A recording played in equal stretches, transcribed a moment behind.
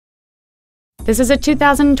This is a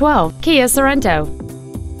 2012 Kia Sorento.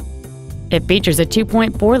 It features a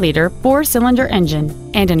 2.4-liter four-cylinder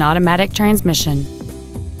engine and an automatic transmission.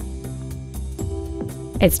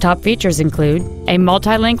 Its top features include a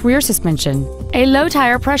multi-link rear suspension, a low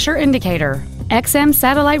tire pressure indicator, XM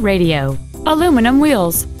satellite radio, aluminum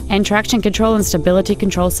wheels, and traction control and stability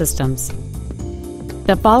control systems.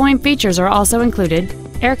 The following features are also included: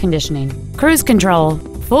 air conditioning, cruise control,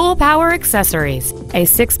 full power accessories, a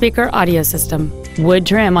 6-speaker audio system, wood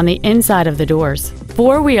trim on the inside of the doors,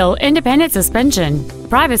 4-wheel independent suspension,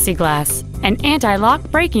 privacy glass, an anti-lock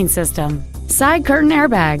braking system, side curtain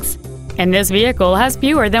airbags, and this vehicle has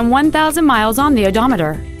fewer than 1,000 miles on the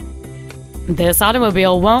odometer. This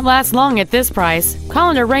automobile won't last long at this price.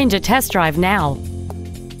 Call and arrange a test drive now.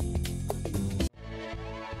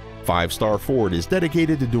 5-Star Ford is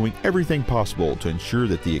dedicated to doing everything possible to ensure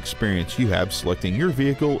that the experience you have selecting your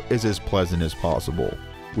vehicle is as pleasant as possible.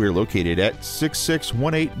 We're located at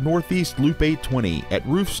 6618 Northeast Loop 820 at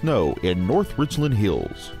Roof Snow in North Richland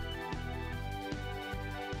Hills.